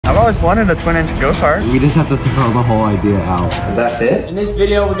I've always wanted a twin engine go-kart. We just have to throw the whole idea out. Does that fit? In this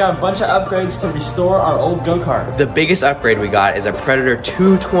video, we got a bunch of upgrades to restore our old go-kart. The biggest upgrade we got is a Predator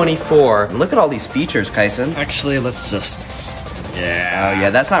 224. And look at all these features, Kyson. Actually, let's just... Yeah. Oh yeah,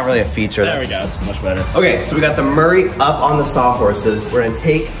 that's not really a feature. There we go, it's much better. Okay, so we got the Murray up on the sawhorses. We're gonna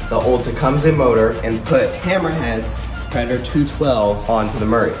take the old Tecumseh motor and put Hammerhead's Predator 212 onto the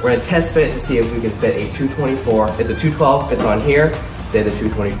Murray. We're gonna test fit to see if we can fit a 224. If the 212 fits on here, then the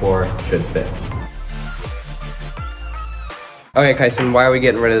 224 should fit. Okay, Kyson, why are we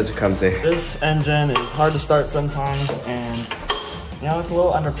getting rid of the Tecumseh? This engine is hard to start sometimes, and you know, it's a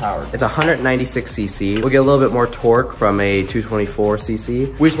little underpowered. It's 196 cc. We'll get a little bit more torque from a 224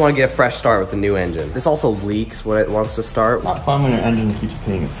 cc. We just want to get a fresh start with the new engine. This also leaks when it wants to start. Not fun when your engine keeps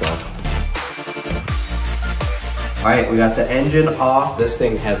peeing itself. All right, we got the engine off. This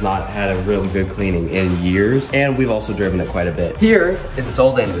thing has not had a real good cleaning in years, and we've also driven it quite a bit. Here is its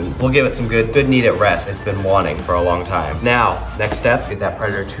old engine. We'll give it some good needed rest. It's been wanting for a long time. Now, next step, get that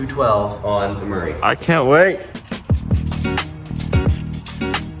Predator 212 on the Murray. I can't wait.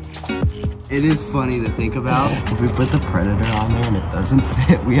 It is funny to think about. If we put the Predator on there and it doesn't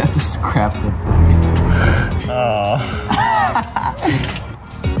fit, we have to scrap the thing. Oh.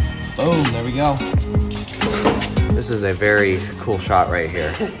 Boom, there we go. This is a very cool shot right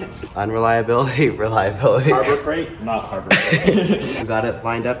here. Unreliability, reliability. Harbor Freight? Not Harbor Freight. We got it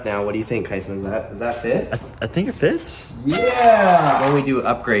lined up now. What do you think, Kyson? Does that fit? I think it fits. Yeah! When we do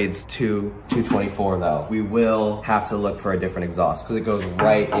upgrades to 224 though, we will have to look for a different exhaust because it goes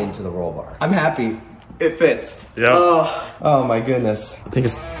right into the roll bar. I'm happy. It fits. Yeah. Oh my goodness. I think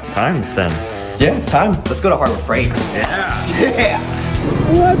it's time then. Yeah, it's time. Let's go to Harbor Freight. Yeah. Yeah!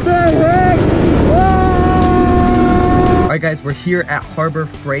 What the heck? Whoa! All right guys, we're here at Harbor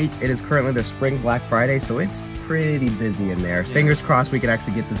Freight. It is currently their Spring Black Friday, so it's pretty busy in there. Fingers crossed we can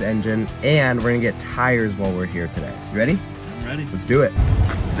actually get this engine, and we're gonna get tires while we're here today. You ready? I'm ready. Let's do it.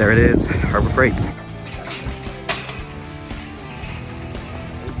 There it is, Harbor Freight.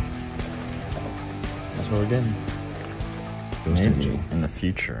 That's what we're getting. Maybe in the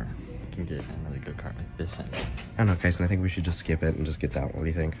future we can get another go-kart like this engine. I don't know, Kyson, I think we should just skip it and just get that one. What do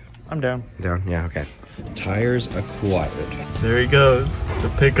you think? I'm down. Down? Yeah, okay. Tires acquired. There he goes to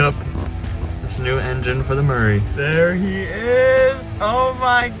pick up this new engine for the Murray. There he is! Oh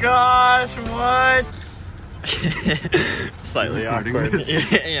my gosh, what? Slightly awkward.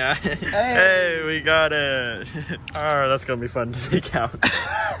 Yeah. Hey, we got it. Oh, that's gonna be fun to take out.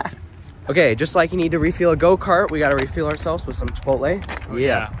 Okay, just like you need to refuel a go-kart, we gotta refuel ourselves with some Chipotle. Oh,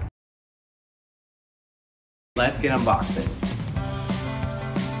 yeah. Let's get unboxing.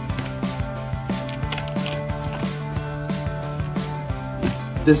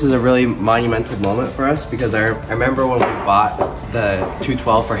 This is a really monumental moment for us because I remember when we bought the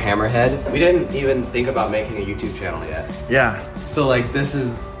 212 for Hammerhead, we didn't even think about making a YouTube channel yet. Yeah. So like this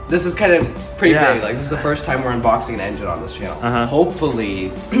is kind of pretty big. Like this is the first time we're unboxing an engine on this channel.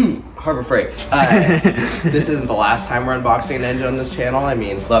 Hopefully, Harbor Freight. This isn't the last time we're unboxing an engine on this channel. I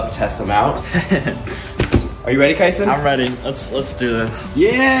mean, love to test them out. Are you ready, Kyson? I'm ready. Let's do this.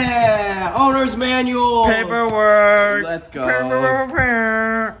 Yeah! Owner's manual! Paperwork! Let's go.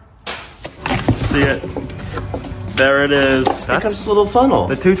 See it. There it is. Here comes a little funnel.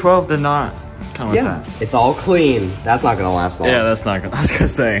 The 212 did not come with that. It's all clean. That's not gonna last long. Yeah, that's not gonna, I was gonna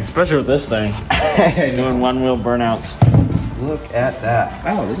say, especially with this thing. Doing one wheel burnouts. Look at that.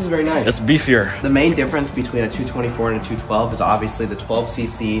 Oh, this is very nice. It's beefier. The main difference between a 224 and a 212 is obviously the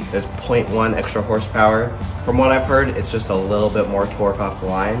 12cc. There's 0.1 extra horsepower. From what I've heard, it's just a little bit more torque off the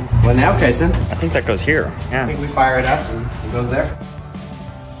line. Well, now, Kyson, I think that goes here. Yeah. I think we fire it up and it goes there.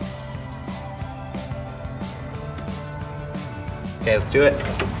 Okay, let's do it.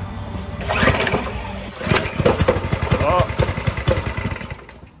 Oh.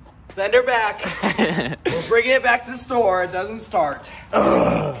 Send her back. We're bringing it back to the store. It doesn't start.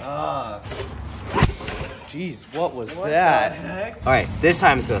 Jeez, what was that? The heck? All right, this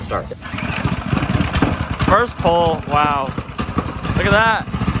time it's gonna start. First pull, wow. Look at that.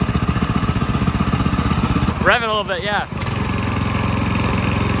 Rev it a little bit, yeah.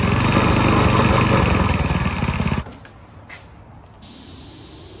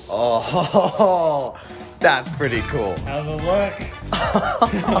 Oh, that's pretty cool. How's it look?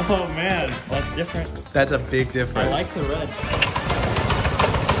 Oh man, that's different. That's a big difference. I like the red.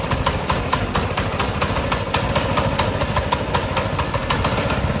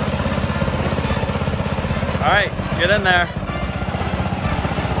 All right, get in there.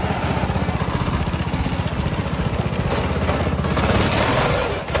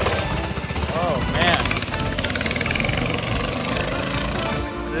 Oh man.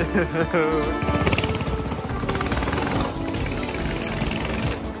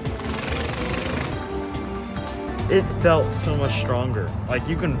 It felt so much stronger. Like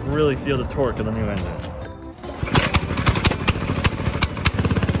you can really feel the torque of the new engine.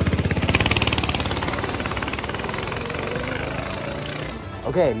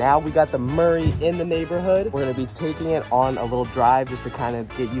 Okay, now we got the Murray in the neighborhood. We're gonna be taking it on a little drive just to kind of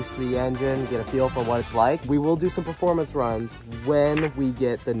get used to the engine, get a feel for what it's like. We will do some performance runs when we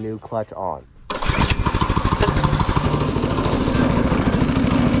get the new clutch on.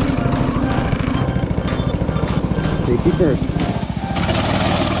 Safety first.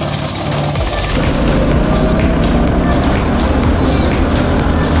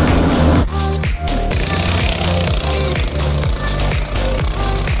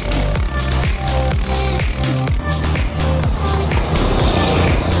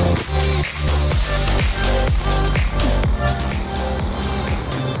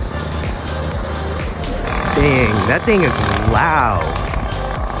 Dang, that thing is loud.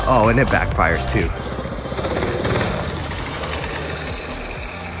 Oh, and it backfires too.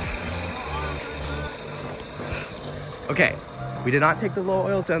 Okay, we did not take the low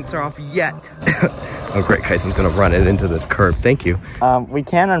oil sensor off yet. Oh great, Kyson's gonna run it into the curb. Thank you. We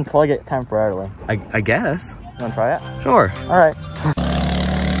can unplug it temporarily. I guess. You wanna try it? Sure. All right.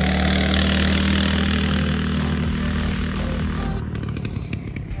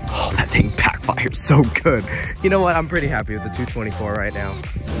 Oh, that thing backfires so good. You know what? I'm pretty happy with the 224 right now.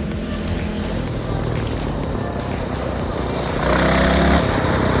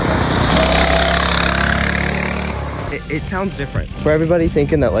 It sounds different. For everybody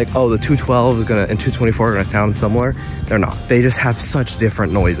thinking that like, oh, the 212 is gonna and 224 are gonna sound similar, they're not. They just have such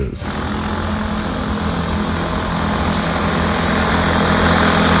different noises.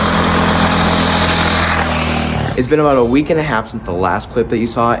 It's been about a week and a half since the last clip that you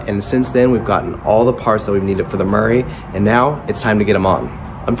saw, and since then we've gotten all the parts that we've needed for the Murray, and now it's time to get them on.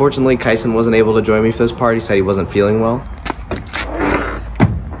 Unfortunately, Kyson wasn't able to join me for this part. He said he wasn't feeling well.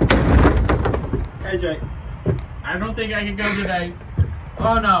 Hey Jay, I don't think I can go today.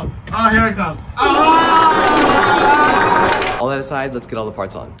 Oh no, oh here it comes. Oh! All that aside, let's get all the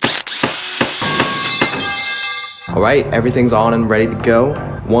parts on. All right, everything's on and ready to go.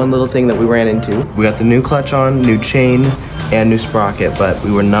 One little thing that we ran into, we got the new clutch on, new chain, and new sprocket, but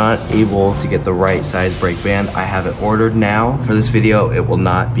we were not able to get the right size brake band. I have it ordered now. For this video, it will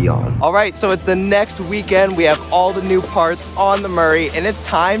not be on. All right, so it's the next weekend. We have all the new parts on the Murray, and it's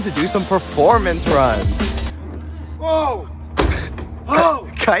time to do some performance runs. Whoa! Oh!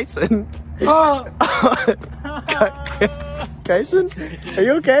 Kyson. Oh! Kyson, are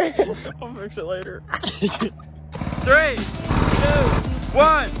you okay? I'll fix it later. 3, 2,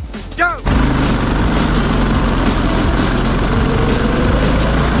 1, go!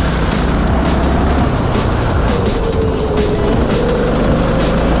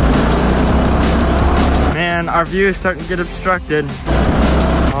 Man, our view is starting to get obstructed.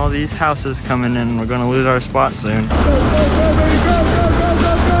 All these houses coming in, we're gonna lose our spot soon. Go, go, go, baby, go, go, go,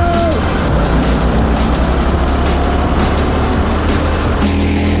 go, go!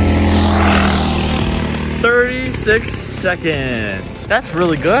 36 seconds. That's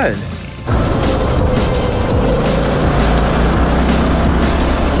really good.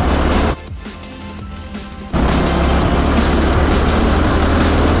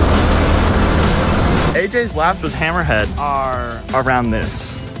 AJ's laps with Hammerhead are around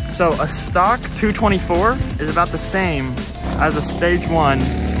this. So a stock 224 is about the same as a stage 1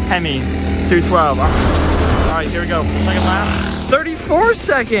 Hemi 212. All right, here we go. Second lap. 34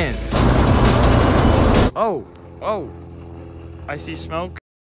 seconds. Oh, oh, I see smoke.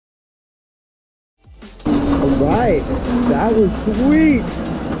 All right, that was sweet.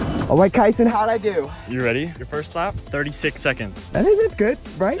 All right, Kyson, how'd I do? You ready? Your first lap, 36 seconds. I think that's good,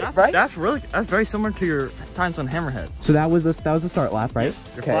 right? That's very similar to your times on Hammerhead. So that was the start lap, right? Yes,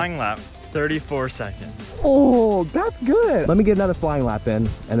 your flying lap, 34 seconds. Oh, that's good. Let me get another flying lap in,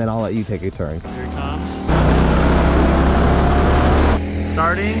 and then I'll let you take a turn. Here it comes.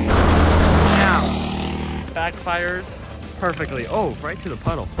 Starting now. Backfires perfectly. Oh, right to the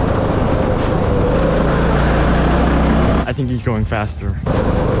puddle. I think he's going faster.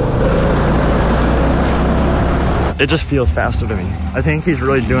 It just feels faster to me. I think he's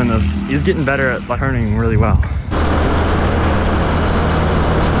really doing this. He's getting better at turning really well.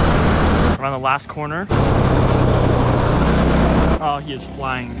 Around the last corner. Oh, he is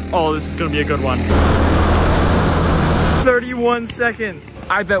flying. Oh, this is gonna be a good one. 31 seconds.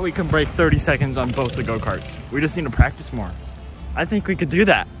 I bet we can break 30 seconds on both the go-karts. We just need to practice more. I think we could do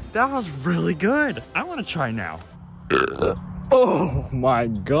that. That was really good. I want to try now. Oh my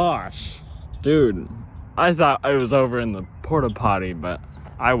gosh. Dude, I thought I was over in the porta potty, but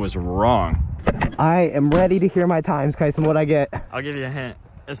I was wrong. I am ready to hear my times, Kyson. What'd I get? I'll give you a hint.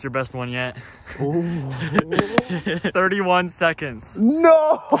 It's your best one yet. 31 seconds.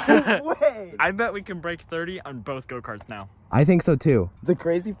 No way! I bet we can break 30 on both go-karts now. I think so too. The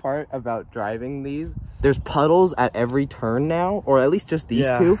crazy part about driving these, there's puddles at every turn now, or at least just these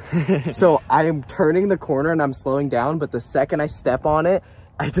two. So I am turning the corner and I'm slowing down, but the second I step on it,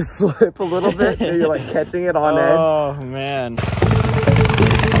 I just slip a little bit and you're like catching it on edge. Oh man.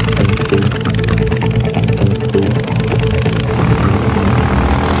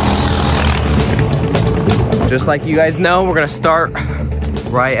 Just like you guys know, we're gonna start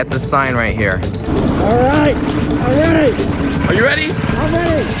right at the sign right here. All right, I'm ready. Are you ready? I'm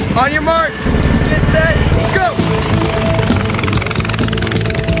ready. On your mark, get set, go!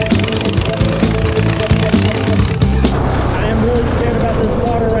 I am really scared about this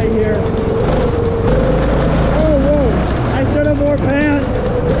water right here. Oh, whoa. I should have more pants.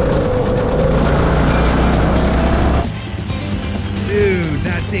 Dude,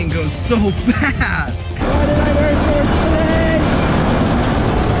 that thing goes so fast. Why did I wear shorts today?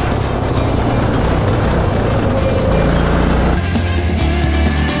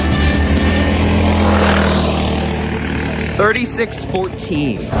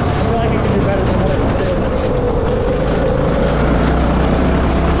 36:14. I feel like I can do better than what I did.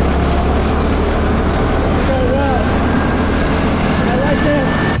 So well. I like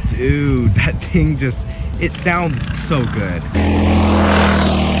this. Dude, that thing just, it sounds so good.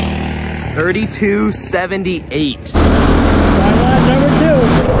 32:78. Number 2.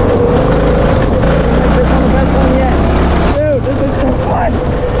 This is the best one yet. Dude, this is so fun.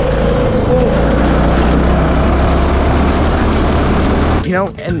 You know,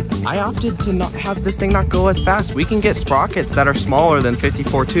 and I opted to not have this thing not go as fast. We can get sprockets that are smaller than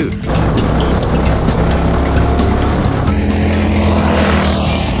 54.2.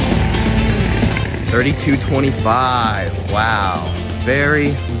 $32.25. Wow. Very,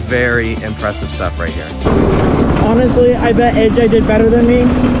 very impressive stuff right here. Honestly, I bet AJ did better than me,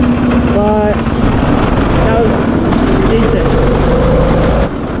 but that was decent.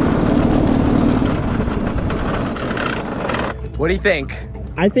 What do you think?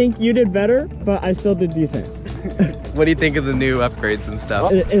 I think you did better, but I still did decent. What do you think of the new upgrades and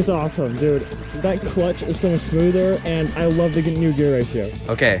stuff? It's awesome, dude. That clutch is so much smoother, and I love the new gear ratio.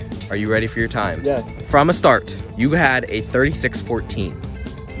 Okay, are you ready for your times? Yes. From a start, you had a 36:14.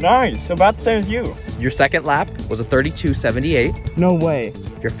 Nice, so about the same as you. Your second lap was a 32:78. No way.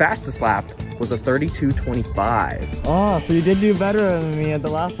 Your fastest lap was a 32:25. Oh, so you did do better than me at the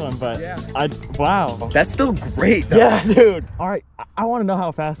last one, but Yeah. wow. That's still great though. Yeah, dude. All right, I want to know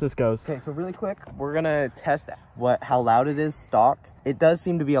how fast this goes. Okay, so really quick, we're gonna test how loud it is stock. It does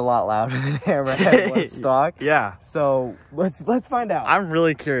seem to be a lot louder than Hammerhead was stock. Yeah. So let's find out. I'm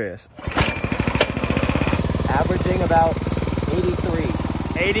really curious. Averaging about 83.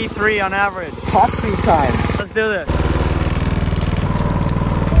 83 on average. Top speed time. Let's do this.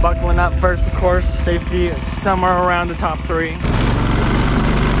 Buckling up first, of course. Safety somewhere around the top 3.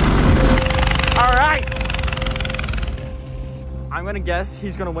 All right. I'm gonna guess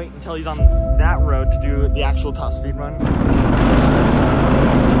he's gonna wait until he's on that road to do the actual top speed run.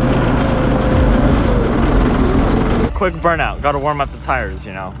 Quick burnout. Gotta warm up the tires,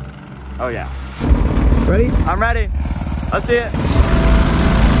 you know. Oh yeah. Ready? I'm ready. Let's see it.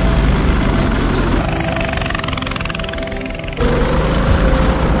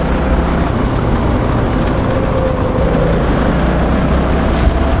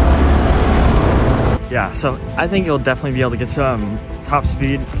 Yeah, so I think he'll definitely be able to get to top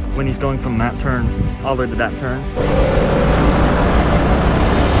speed when he's going from that turn all the way to that turn.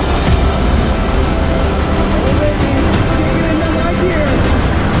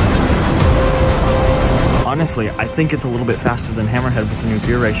 Honestly, I think it's a little bit faster than Hammerhead with the new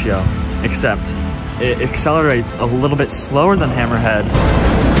gear ratio, except it accelerates a little bit slower than Hammerhead.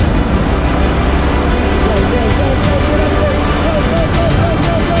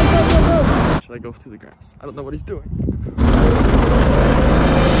 Should I go through the grass? I don't know what he's doing.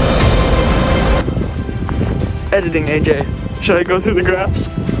 Editing, AJ. Should I go through the grass?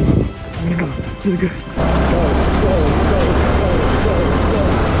 I'm gonna go through the grass.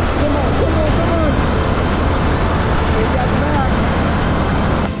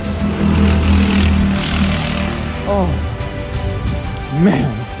 Oh,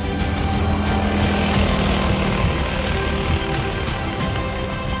 man.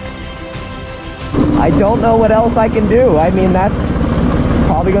 I don't know what else I can do. I mean, that's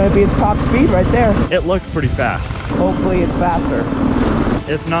probably gonna be its top speed right there. It looked pretty fast. Hopefully it's faster.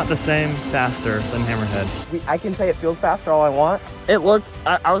 If not the same, faster than Hammerhead. I can say it feels faster all I want. It looked,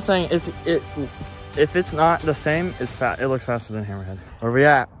 I was saying, if it's not the same, it's it looks faster than Hammerhead. Where we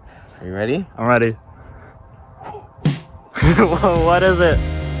at? Are you ready? I'm ready. What is it?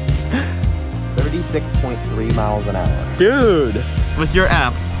 36.3 miles an hour. Dude! With your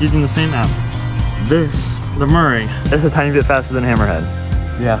app, using the same app, the Murray, is a tiny bit faster than Hammerhead.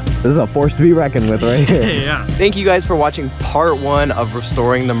 Yeah, this is a force to be reckoned with right here. Yeah. Thank you guys for watching part 1 of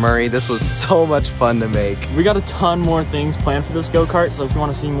restoring the Murray. This was so much fun to make. We got a ton more things planned for this go-kart, so if you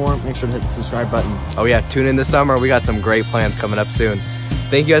want to see more, make sure to hit the subscribe button. Oh yeah, tune in this summer. We got some great plans coming up soon.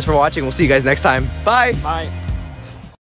 Thank you guys for watching. We'll see you guys next time. Bye. Bye.